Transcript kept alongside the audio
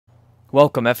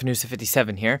Welcome,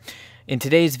 FNusa57 here. In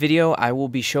today's video, I will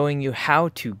be showing you how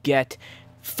to get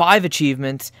 5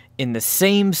 achievements in the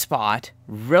same spot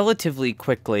relatively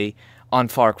quickly on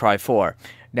Far Cry 4.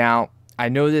 Now, I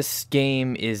know this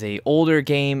game is an older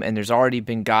game and there's already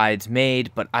been guides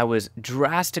made, but I was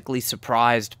drastically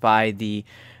surprised by the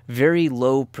very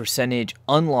low percentage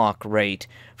unlock rate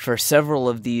for several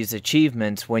of these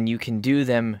achievements when you can do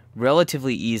them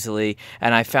relatively easily,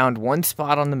 and I found one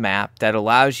spot on the map that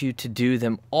allows you to do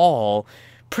them all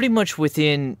pretty much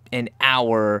within an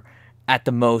hour at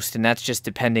the most, and that's just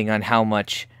depending on how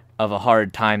much of a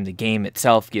hard time the game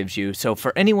itself gives you. So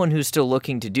for anyone who's still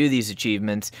looking to do these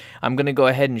achievements, I'm going to go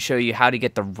ahead and show you how to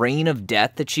get the Reign of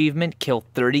Death achievement, kill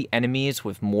 30 enemies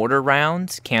with mortar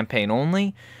rounds, campaign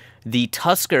only. The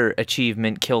Tusker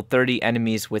achievement, kill 30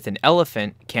 enemies with an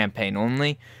elephant, campaign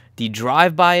only. The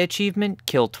Drive-By achievement,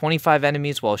 kill 25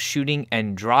 enemies while shooting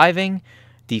and driving.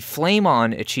 The Flame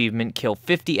On achievement, kill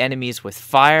 50 enemies with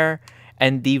fire.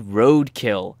 And the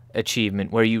RoadKill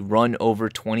achievement, where you run over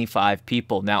 25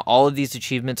 people. Now, all of these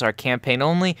achievements are campaign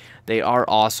only. They are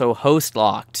also host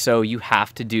locked, so you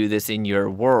have to do this in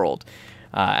your world.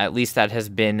 At least that has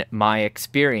been my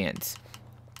experience.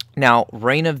 Now,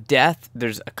 Reign of Death,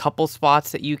 there's a couple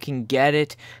spots that you can get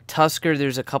it. Tusker,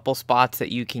 there's a couple spots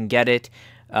that you can get it.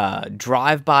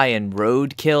 Drive-By and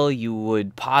RoadKill you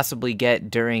would possibly get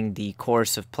during the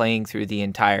course of playing through the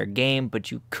entire game,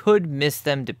 but you could miss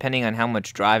them depending on how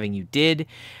much driving you did.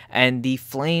 And the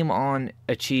Flame On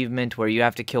achievement, where you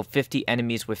have to kill 50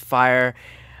 enemies with fire,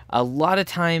 a lot of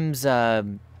times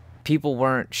people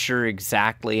weren't sure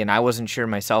exactly, and I wasn't sure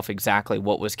myself exactly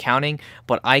what was counting,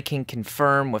 but I can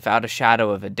confirm without a shadow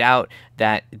of a doubt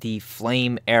that the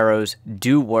flame arrows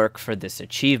do work for this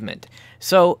achievement.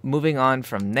 So moving on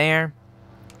from there,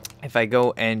 if I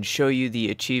go and show you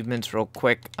the achievements real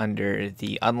quick under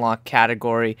the unlock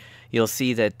category, you'll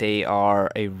see that they are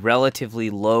a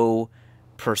relatively low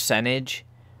percentage,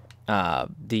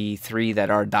 the 3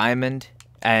 that are diamond,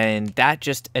 and that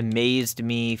just amazed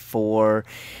me for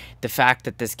the fact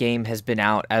that this game has been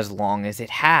out as long as it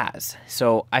has.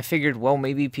 So I figured, well,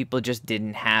 maybe people just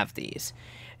didn't have these.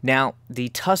 Now, the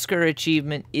Tusker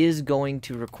achievement is going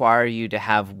to require you to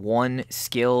have 1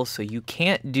 skill, so you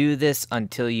can't do this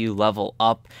until you level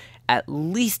up at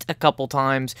least a couple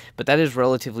times, but that is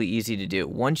relatively easy to do.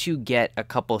 Once you get a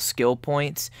couple skill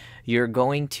points, you're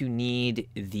going to need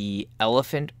the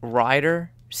Elephant Rider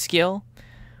skill,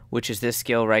 which is this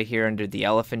skill right here under the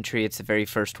elephant tree. It's the very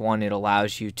first one. It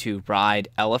allows you to ride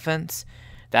elephants.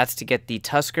 That's to get the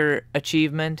Tusker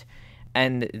achievement.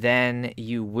 And then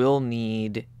you will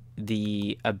need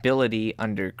the ability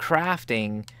under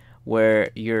crafting,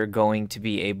 where you're going to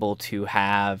be able to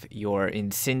have your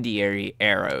incendiary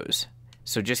arrows.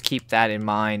 So just keep that in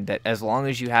mind, that as long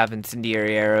as you have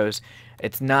incendiary arrows,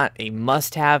 it's not a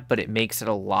must-have, but it makes it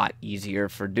a lot easier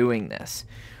for doing this.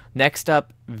 Next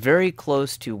up, very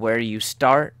close to where you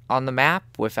start on the map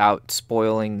without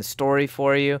spoiling the story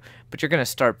for you, but you're going to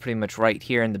start pretty much right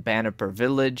here in the Banneper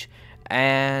village,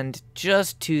 and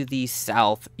just to the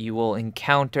south you will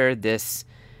encounter this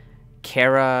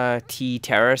Kara T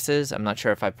Terraces. I'm not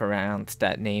sure if I pronounced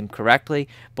that name correctly,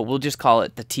 but we'll just call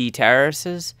it the T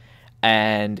Terraces,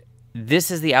 and this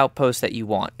is the outpost that you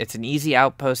want. It's an easy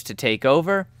outpost to take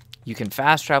over. You can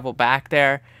fast travel back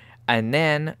there. And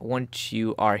then once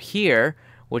you are here,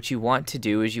 what you want to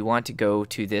do is you want to go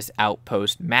to this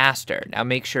Outpost Master. Now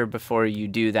make sure before you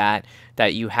do that,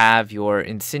 that you have your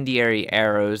incendiary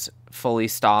arrows fully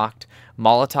stocked.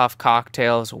 Molotov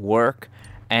cocktails work,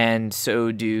 and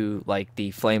so do like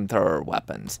the flamethrower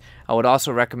weapons. I would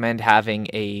also recommend having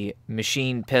a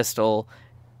machine pistol,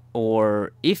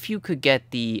 or if you could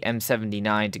get the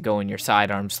M79 to go in your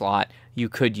sidearm slot, you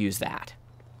could use that.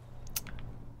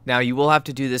 Now, you will have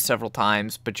to do this several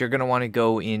times, but you're going to want to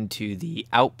go into the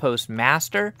Outpost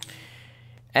Master,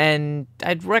 and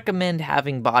I'd recommend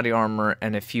having body armor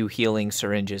and a few healing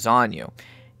syringes on you.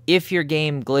 If your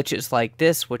game glitches like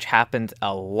this, which happens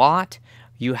a lot,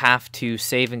 you have to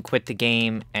save and quit the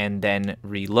game and then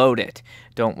reload it.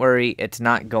 Don't worry, it's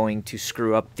not going to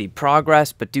screw up the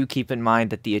progress, but do keep in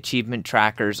mind that the achievement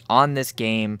trackers on this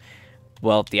game,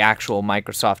 well, the actual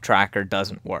Microsoft tracker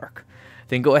doesn't work.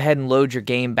 Then go ahead and load your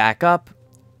game back up.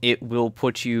 It will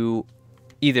put you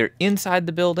either inside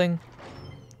the building,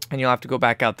 and you'll have to go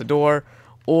back out the door,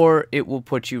 or it will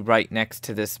put you right next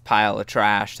to this pile of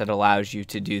trash that allows you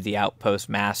to do the Outpost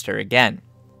Master again.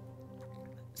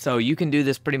 So you can do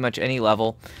this pretty much any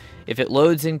level. If it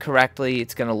loads in correctly,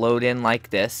 it's going to load in like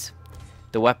this.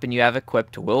 The weapon you have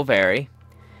equipped will vary.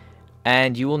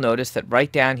 And you will notice that right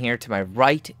down here to my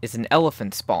right is an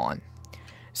elephant spawn.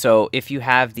 So if you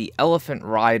have the Elephant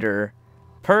Rider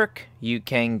perk, you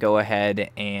can go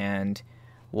ahead and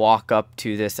walk up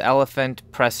to this elephant,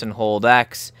 press and hold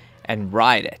X, and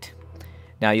ride it.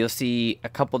 Now you'll see a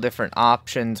couple different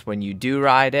options when you do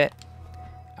ride it.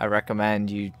 I recommend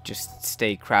you just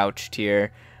stay crouched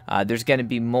here. There's going to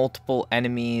be multiple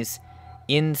enemies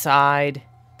inside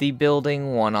the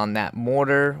building, one on that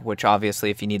mortar, which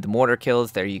obviously if you need the mortar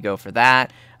kills, there you go for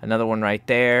that. Another one right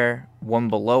there, one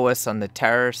below us on the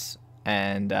terrace,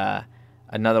 and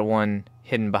another one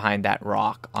hidden behind that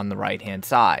rock on the right hand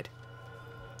side.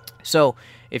 So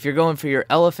if you're going for your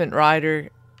Elephant Rider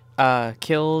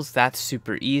kills, that's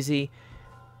super easy.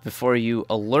 Before you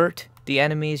alert the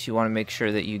enemies, you want to make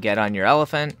sure that you get on your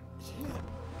elephant.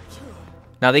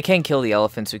 Now they can kill the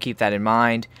elephant, so keep that in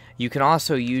mind. You can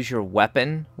also use your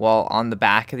weapon while on the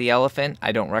back of the elephant.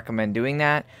 I don't recommend doing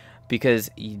that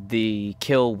because the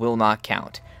kill will not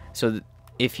count. So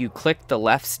if you click the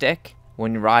left stick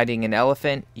when riding an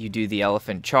elephant, you do the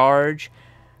elephant charge,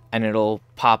 and it'll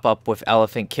pop up with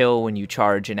elephant kill when you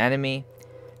charge an enemy.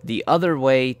 The other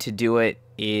way to do it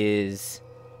is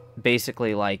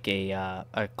basically like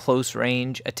a close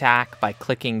range attack by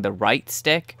clicking the right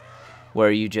stick,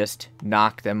 where you just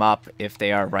knock them up if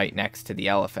they are right next to the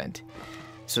elephant.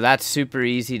 So that's super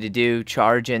easy to do.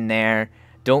 Charge in there.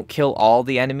 Don't kill all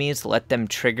the enemies. Let them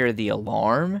trigger the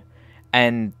alarm.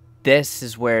 And this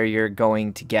is where you're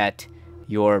going to get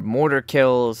your mortar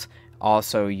kills,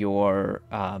 also your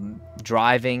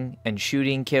driving and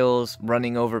shooting kills,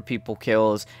 running over people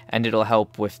kills, and it'll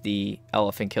help with the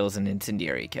elephant kills and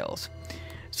incendiary kills.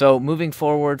 So moving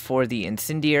forward for the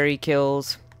incendiary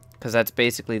kills, because that's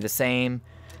basically the same,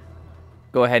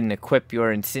 go ahead and equip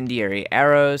your incendiary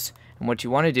arrows. And what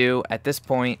you want to do at this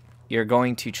point, you're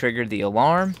going to trigger the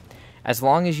alarm. As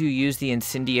long as you use the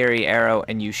incendiary arrow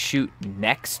and you shoot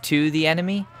next to the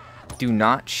enemy, do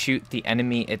not shoot the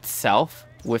enemy itself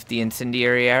with the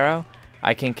incendiary arrow.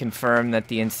 I can confirm that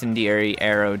the incendiary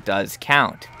arrow does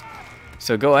count.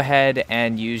 So go ahead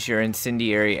and use your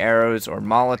incendiary arrows or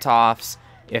Molotovs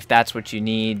if that's what you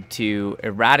need to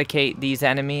eradicate these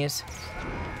enemies.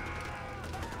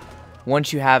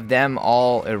 Once you have them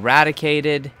all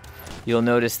eradicated, you'll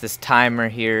notice this timer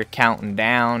here counting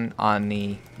down on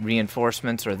the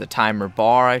reinforcements, or the timer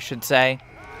bar I should say.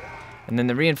 And then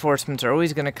the reinforcements are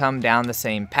always going to come down the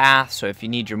same path, so if you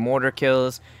need your mortar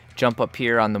kills, jump up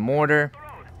here on the mortar.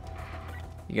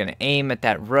 You're going to aim at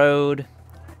that road,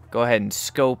 go ahead and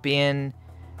scope in.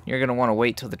 You're going to want to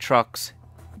wait till the trucks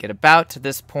get about to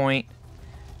this point,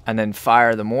 and then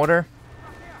fire the mortar.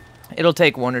 It'll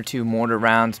take 1 or 2 mortar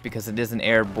rounds because it is an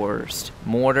air burst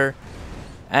mortar,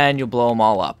 and you'll blow them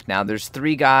all up. Now there's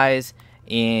 3 guys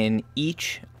in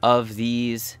each of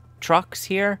these trucks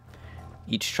here.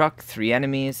 Each truck, 3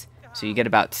 enemies, so you get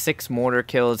about 6 mortar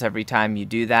kills every time you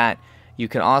do that. You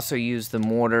can also use the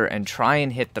mortar and try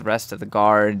and hit the rest of the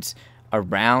guards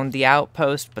around the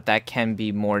outpost, but that can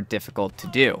be more difficult to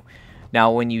do. Now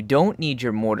when you don't need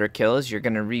your mortar kills, you're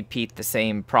going to repeat the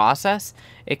same process,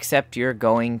 except you're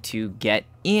going to get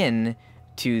in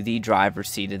to the driver's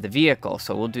seat of the vehicle.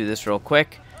 So we'll do this real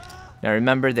quick. Now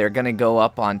remember, they're going to go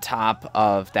up on top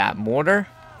of that mortar,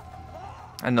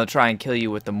 and they'll try and kill you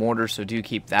with the mortar, so do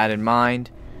keep that in mind.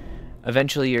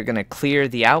 Eventually you're going to clear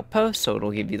the outpost, so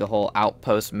it'll give you the whole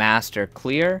outpost master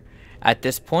clear. At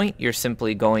this point, you're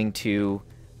simply going to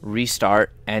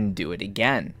restart and do it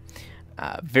again.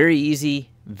 Very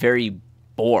easy, very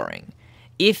boring.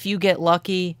 If you get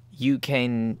lucky, you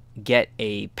can get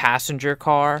a passenger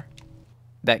car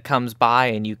that comes by,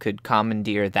 and you could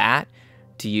commandeer that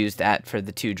to use that for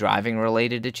the 2 driving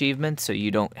related achievements, so you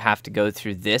don't have to go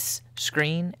through this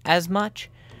screen as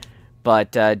much.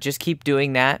 But just keep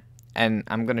doing that, and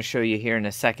I'm going to show you here in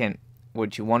a second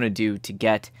what you want to do to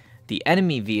get the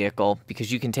enemy vehicle,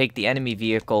 because you can take the enemy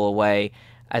vehicle away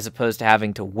as opposed to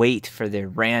having to wait for the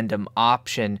random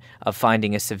option of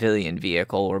finding a civilian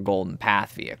vehicle or golden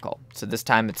path vehicle. So this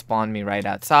time it spawned me right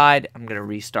outside. I'm going to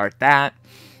restart that.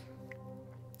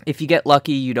 If you get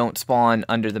lucky, you don't spawn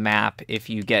under the map. If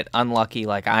you get unlucky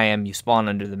like I am, you spawn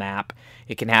under the map.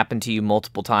 It can happen to you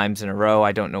multiple times in a row.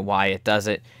 I don't know why it does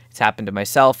it. It's happened to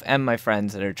myself and my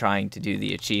friends that are trying to do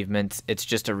the achievements. It's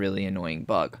just a really annoying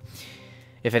bug.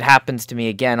 If it happens to me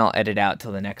again, I'll edit out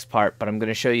till the next part, but I'm going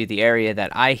to show you the area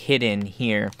that I hid in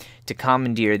here to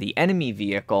commandeer the enemy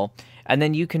vehicle, and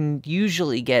then you can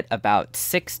usually get about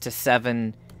 6 to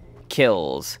 7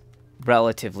 kills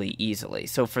relatively easily.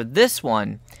 So for this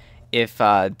one, if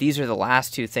these are the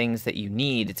last 2 things that you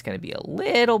need, it's going to be a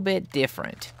little bit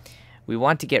different. We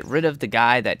want to get rid of the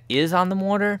guy that is on the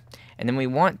mortar, and then we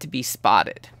want to be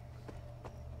spotted.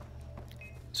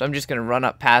 So I'm just going to run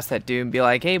up past that dude and be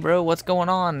like, hey bro, what's going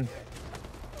on?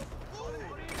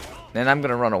 Then I'm going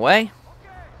to run away.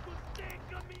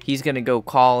 He's going to go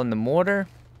call in the mortar.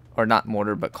 Or not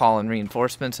mortar, but call in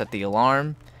reinforcements at the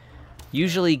alarm.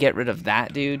 Usually get rid of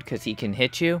that dude because he can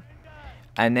hit you.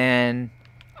 And then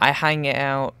I hang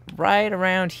out right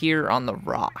around here on the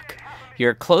rock.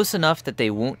 You're close enough that they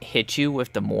won't hit you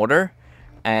with the mortar.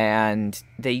 And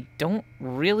they don't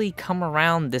really come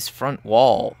around this front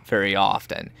wall very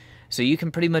often. So you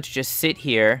can pretty much just sit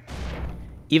here.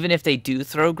 Even if they do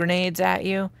throw grenades at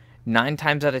you, 9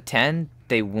 times out of 10,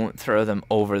 they won't throw them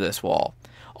over this wall.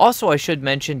 Also, I should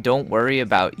mention, don't worry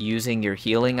about using your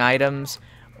healing items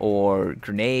or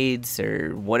grenades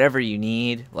or whatever you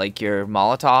need, like your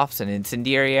Molotovs and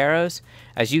incendiary arrows.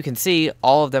 As you can see,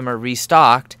 all of them are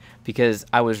restocked because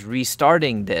I was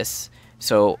restarting this,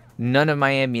 so none of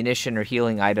my ammunition or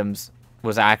healing items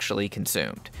was actually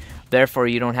consumed. Therefore,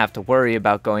 you don't have to worry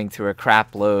about going through a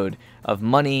crap load of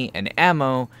money and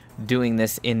ammo doing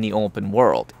this in the open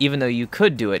world, even though you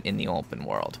could do it in the open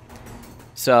world.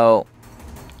 So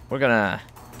we're gonna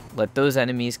let those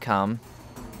enemies come.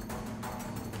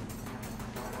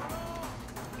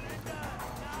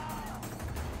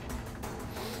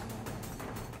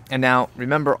 And now,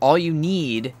 remember, all you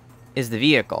need is the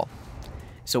vehicle.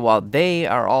 So while they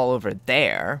are all over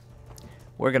there,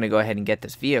 we're going to go ahead and get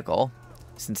this vehicle,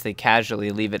 since they casually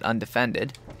leave it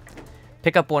undefended.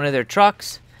 Pick up one of their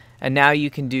trucks, and now you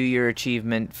can do your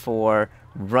achievement for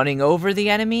running over the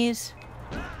enemies,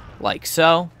 like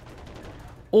so.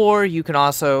 Or you can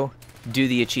also do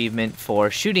the achievement for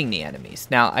shooting the enemies.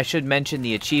 Now, I should mention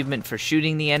the achievement for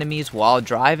shooting the enemies while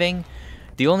driving.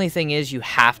 The only thing is you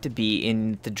have to be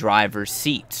in the driver's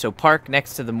seat. So park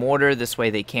next to the mortar, this way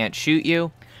they can't shoot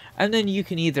you. And then you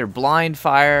can either blind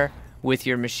fire with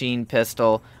your machine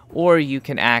pistol, or you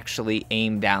can actually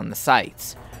aim down the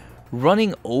sights.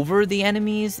 Running over the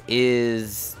enemies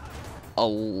is a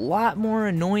lot more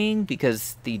annoying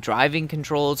because the driving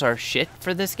controls are shit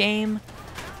for this game.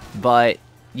 But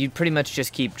you pretty much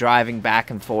just keep driving back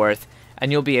and forth,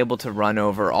 and you'll be able to run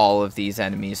over all of these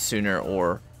enemies sooner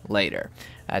or later.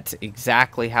 That's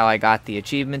exactly how I got the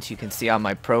achievements. You can see on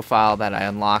my profile that I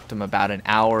unlocked them about an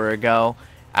hour ago.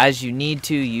 As you need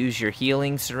to, use your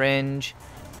healing syringe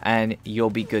and you'll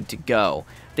be good to go.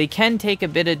 They can take a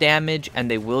bit of damage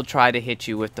and they will try to hit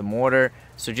you with the mortar,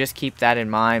 so just keep that in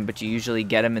mind, but you usually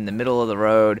get them in the middle of the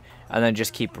road and then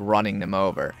just keep running them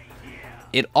over.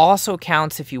 It also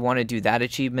counts if you want to do that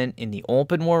achievement in the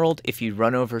open world if you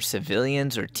run over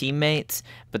civilians or teammates,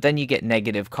 but then you get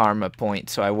negative karma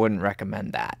points, so I wouldn't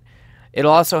recommend that. It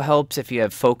also helps if you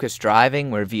have focused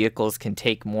driving where vehicles can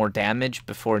take more damage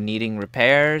before needing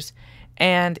repairs,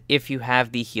 and if you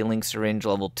have the healing syringe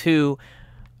level 2,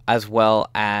 as well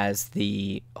as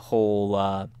the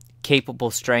whole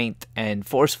capable strength and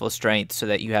forceful strength, so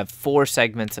that you have 4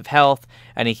 segments of health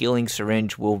and a healing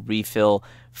syringe will refill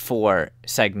 4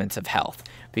 segments of health,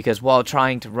 because while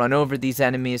trying to run over these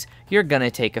enemies, you're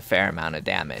gonna take a fair amount of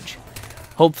damage.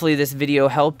 Hopefully this video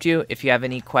helped you. If you have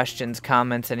any questions,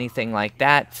 comments, anything like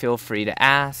that, feel free to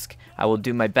ask. I will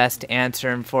do my best to answer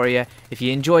them for you. If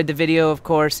you enjoyed the video, of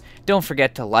course, don't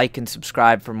forget to like and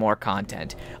subscribe for more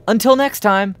content. Until next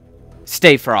time,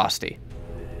 stay frosty.